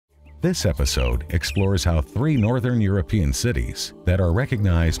This episode explores how 3 northern European cities that are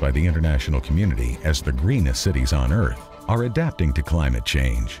recognized by the international community as the greenest cities on Earth are adapting to climate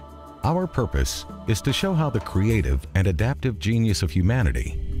change. Our purpose is to show how the creative and adaptive genius of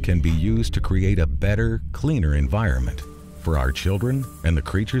humanity can be used to create a better, cleaner environment for our children and the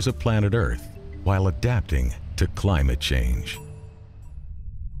creatures of planet Earth while adapting to climate change.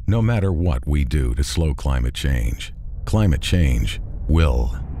 No matter what we do to slow climate change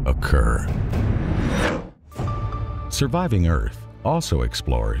will occur. Surviving Earth also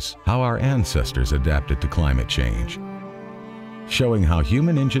explores how our ancestors adapted to climate change, showing how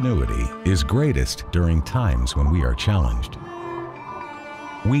human ingenuity is greatest during times when we are challenged.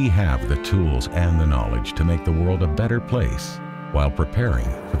 We have the tools and the knowledge to make the world a better place while preparing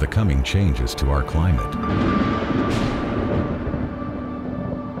for the coming changes to our climate.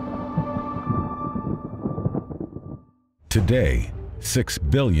 Today, 6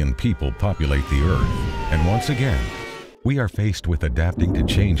 billion people populate the Earth, and once again, we are faced with adapting to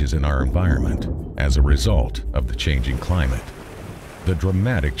changes in our environment as a result of the changing climate. The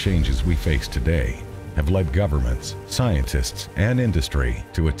dramatic changes we face today have led governments, scientists, and industry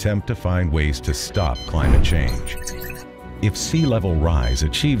to attempt to find ways to stop climate change. If sea level rise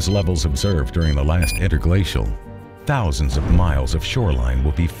achieves levels observed during the last interglacial, thousands of miles of shoreline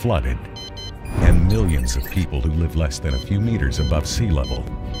will be flooded, and millions of people who live less than a few meters above sea level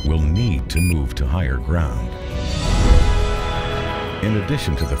will need to move to higher ground. In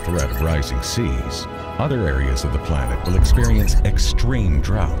addition to the threat of rising seas, other areas of the planet will experience extreme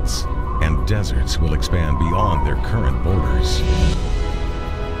droughts, and deserts will expand beyond their current borders.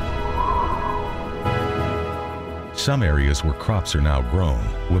 Some areas where crops are now grown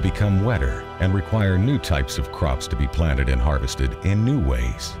will become wetter and require new types of crops to be planted and harvested in new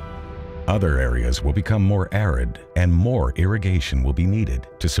ways. Other areas will become more arid, and more irrigation will be needed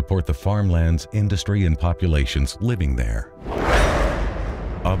to support the farmlands, industry, and populations living there.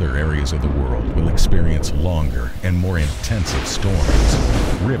 Other areas of the world will experience longer and more intensive storms.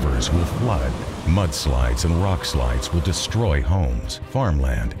 Rivers will flood, mudslides and rock slides will destroy homes,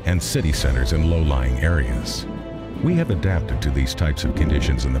 farmland, and city centers in low-lying areas. We have adapted to these types of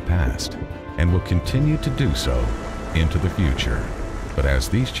conditions in the past and will continue to do so into the future. But as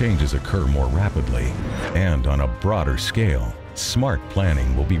these changes occur more rapidly and on a broader scale, smart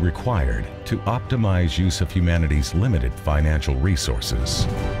planning will be required to optimize use of humanity's limited financial resources.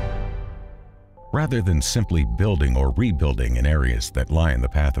 Rather than simply building or rebuilding in areas that lie in the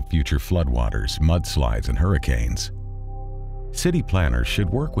path of future floodwaters, mudslides, and hurricanes, city planners should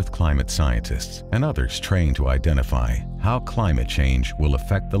work with climate scientists and others trained to identify how climate change will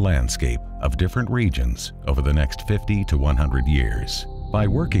affect the landscape of different regions over the next 50 to 100 years. By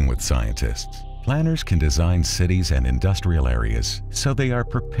working with scientists, planners can design cities and industrial areas so they are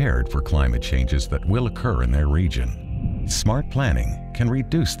prepared for climate changes that will occur in their region. Smart planning can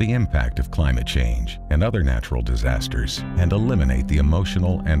reduce the impact of climate change and other natural disasters and eliminate the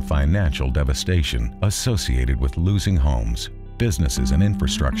emotional and financial devastation associated with losing homes, businesses, and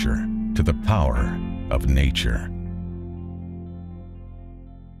infrastructure to the power of nature.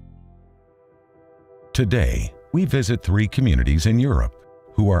 Today, we visit 3 communities in Europe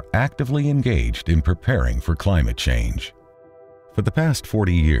who are actively engaged in preparing for climate change. For the past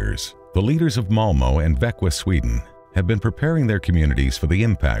 40 years, the leaders of Malmo and Vaxjo Sweden have been preparing their communities for the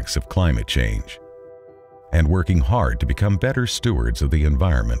impacts of climate change and working hard to become better stewards of the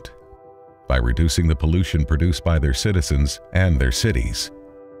environment by reducing the pollution produced by their citizens and their cities.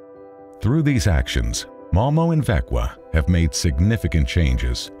 Through these actions, Malmo and Vaxjo have made significant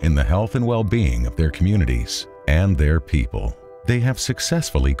changes in the health and well-being of their communities and their people. They have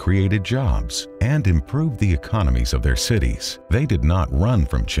successfully created jobs and improved the economies of their cities. They did not run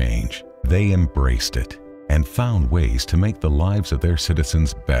from change. They embraced it and found ways to make the lives of their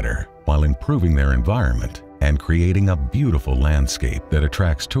citizens better while improving their environment and creating a beautiful landscape that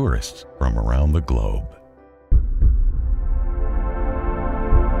attracts tourists from around the globe.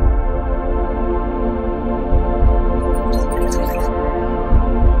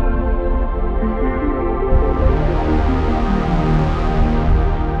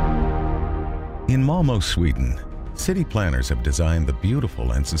 In Malmo, Sweden, city planners have designed the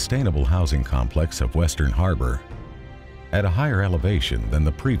beautiful and sustainable housing complex of Western Harbor at a higher elevation than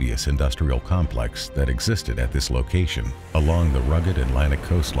the previous industrial complex that existed at this location along the rugged Atlantic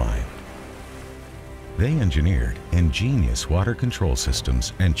coastline. They engineered ingenious water control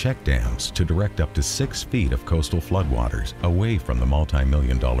systems and check dams to direct up to 6 feet of coastal floodwaters away from the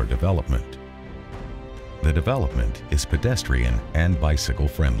multi-million-dollar development. The development is pedestrian and bicycle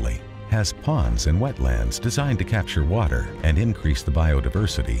friendly, has ponds and wetlands designed to capture water and increase the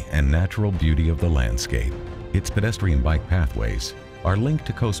biodiversity and natural beauty of the landscape. Its pedestrian bike pathways are linked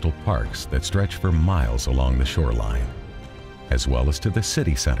to coastal parks that stretch for miles along the shoreline, as well as to the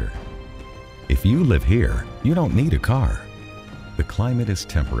city center. If you live here, you don't need a car. The climate is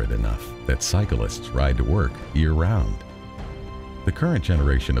temperate enough that cyclists ride to work year-round. The current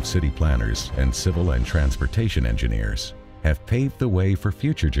generation of city planners and civil and transportation engineers have paved the way for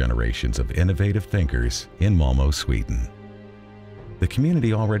future generations of innovative thinkers in Malmo, Sweden. The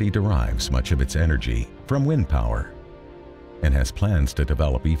community already derives much of its energy from wind power and has plans to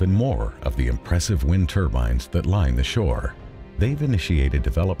develop even more of the impressive wind turbines that line the shore. They've initiated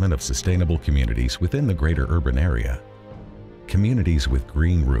development of sustainable communities within the greater urban area, communities with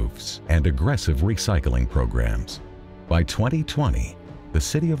green roofs and aggressive recycling programs. By 2020, the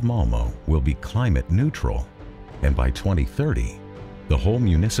city of Malmo will be climate neutral, and by 2030, the whole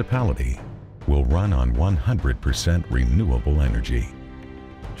municipality will run on 100% renewable energy.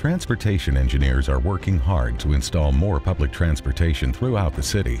 Transportation engineers are working hard to install more public transportation throughout the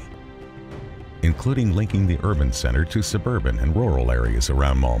city, including linking the urban center to suburban and rural areas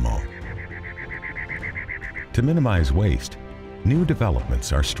around Malmo. To minimize waste, new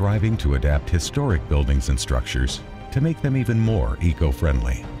developments are striving to adapt historic buildings and structures to make them even more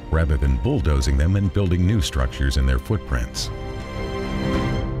eco-friendly, rather than bulldozing them and building new structures in their footprints.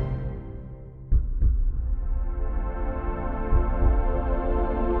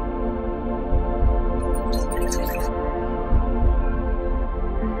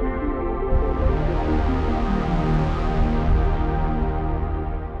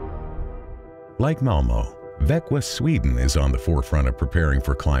 Like Malmo, Vaxjo Sweden is on the forefront of preparing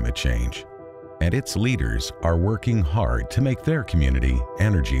for climate change, and its leaders are working hard to make their community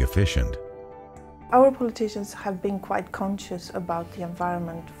energy efficient. Our politicians have been quite conscious about the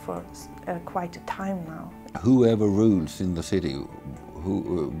environment for quite a time now. Whoever rules in the city,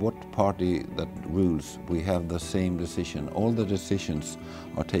 what party that rules, we have the same decision. All the decisions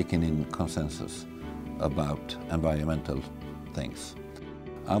are taken in consensus about environmental things.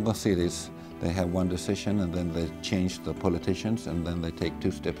 Other cities, they have one decision and then they change the politicians and then they take 2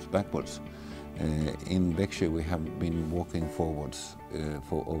 steps backwards. In Vaxjo we have been walking forwards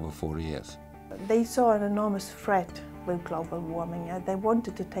for over 40 years. They saw an enormous threat with global warming and they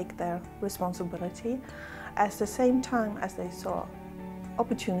wanted to take their responsibility at the same time as they saw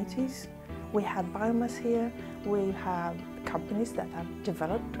opportunities. We have biomass here, we have companies that have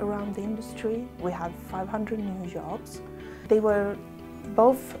developed around the industry, we have 500 new jobs. They were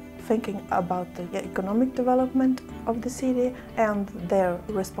both thinking about the economic development of the city and their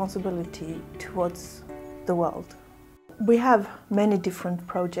responsibility towards the world. We have many different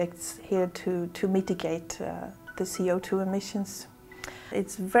projects here to mitigate the CO2 emissions.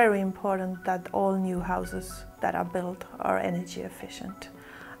 It's very important that all new houses that are built are energy efficient.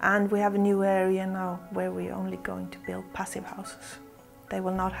 And we have a new area now where we're only going to build passive houses. They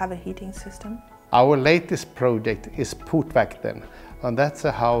will not have a heating system. Our latest project is Portvakten, and that's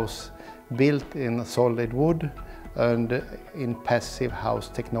a house built in solid wood and in passive house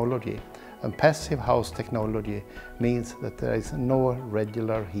technology. And passive house technology means that there is no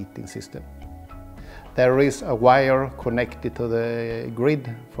regular heating system. There is a wire connected to the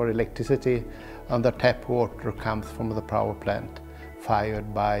grid for electricity, and the tap water comes from the power plant,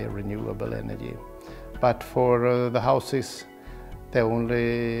 fired by renewable energy. But for the houses, the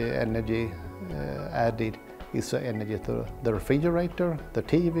only energy added is the energy to the refrigerator, the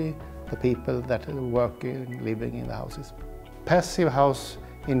TV, the people that are working, living in the houses. Passive house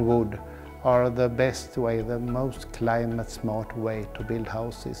in wood are the best way, the most climate smart way to build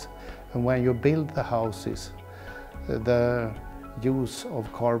houses. And when you build the houses, the use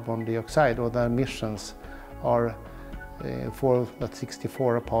of carbon dioxide or the emissions are for the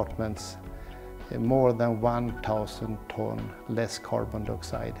 64 apartments more than 1,000 tons less carbon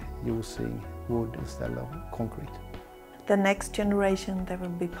dioxide using wood instead of concrete. The next generation, there will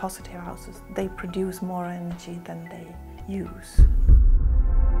be positive houses. They produce more energy than they use.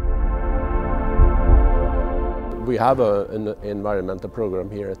 We have an environmental program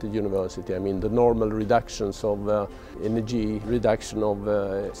here at the university. I mean, the normal reductions of energy, reduction of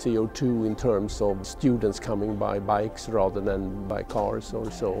CO2 in terms of students coming by bikes rather than by cars or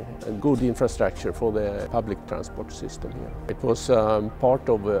so, and good infrastructure for the public transport system here. It was part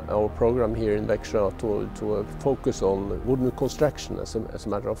of our program here in Vaxjo to focus on wooden construction as a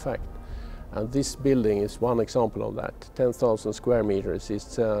matter of fact. And this building is one example of that. 10,000 square meters.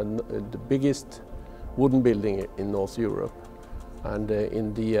 It's the biggest wooden building in North Europe. And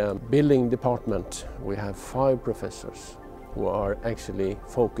in the building department we have 5 professors who are actually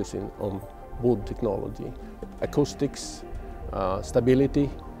focusing on wood technology, acoustics, stability,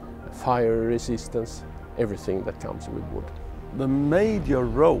 fire resistance, everything that comes with wood. The major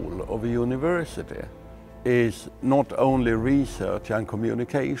role of a university is not only research and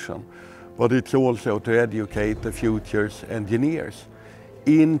communication, but it's also to educate the future's engineers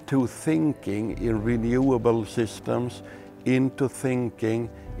into thinking in renewable systems, into thinking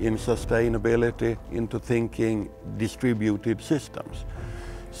in sustainability, into thinking distributed systems.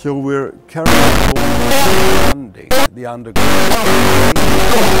 So we're currently funding the undergraduate.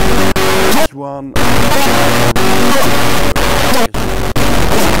 It's one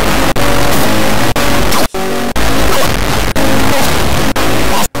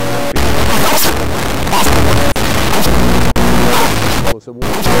So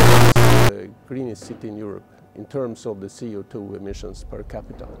Warsaw is the greenest city in Europe in terms of the CO2 emissions per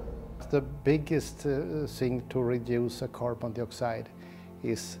capita. The biggest thing to reduce carbon dioxide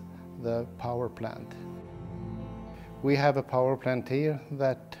is the power plant. We have a power plant here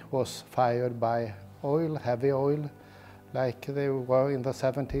that was fired by oil, heavy oil, like they were in the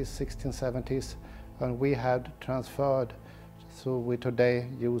 70s, 1670s, and we had transferred, so we today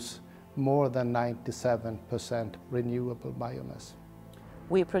use more than 97% renewable biomass.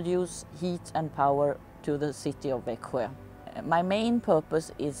 We produce heat and power to the city of Växjö. My main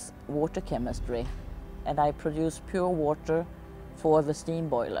purpose is water chemistry, and I produce pure water for the steam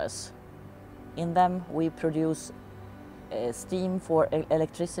boilers. In them we produce steam for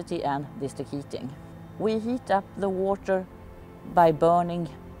electricity and district heating. We heat up the water by burning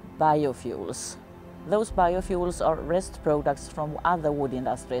biofuels. Those biofuels are rest products from other wood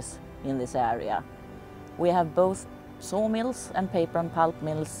industries in this area. We have both sawmills and paper and pulp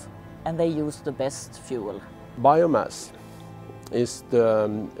mills, and they use the best fuel. Biomass is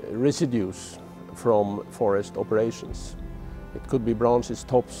the residues from forest operations. It could be branches,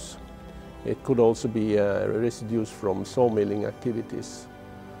 tops. It could also be residues from sawmilling activities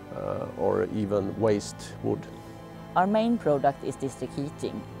or even waste wood. Our main product is district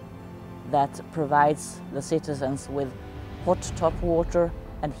heating that provides the citizens with hot tap water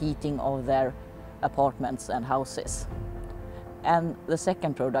and heating of their apartments and houses. And the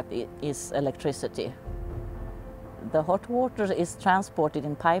second product is electricity. The hot water is transported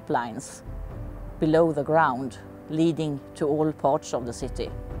in pipelines below the ground, leading to all parts of the city.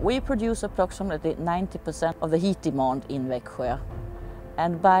 We produce approximately 90% of the heat demand in Växjö,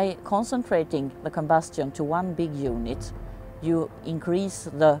 and by concentrating the combustion to one big unit, you increase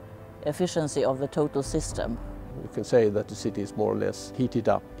the efficiency of the total system. You can say that the city is more or less heated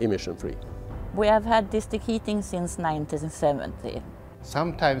up, emission-free. We have had district heating since 1970.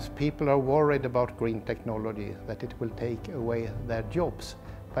 Sometimes people are worried about green technology, that it will take away their jobs,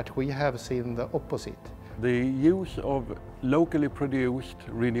 but we have seen the opposite. The use of locally produced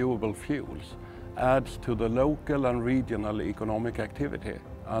renewable fuels adds to the local and regional economic activity,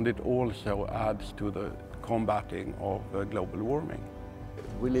 and it also adds to the combating of global warming.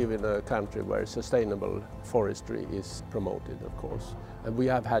 We live in a country where sustainable forestry is promoted, of course, and we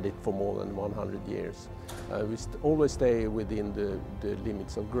have had it for more than 100 years. We always stay within the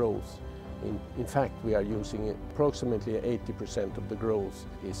limits of growth. In fact, we are using approximately 80% of the growth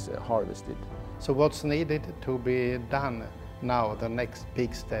is harvested. So what's needed to be done now, the next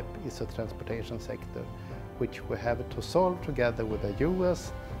big step, is the transportation sector, which we have to solve together with the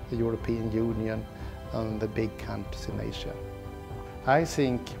US, the European Union, and the big countries in Asia. I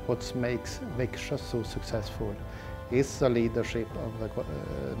think what makes Växjö so successful is the leadership of the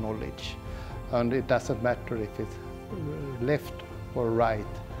knowledge. And it doesn't matter if it's left or right,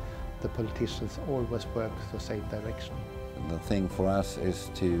 the politicians always work the same direction. The thing for us is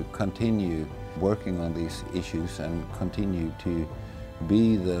to continue working on these issues and continue to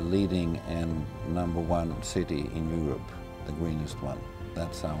be the leading and #1 city in Europe, the greenest one.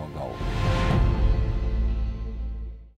 That's our goal.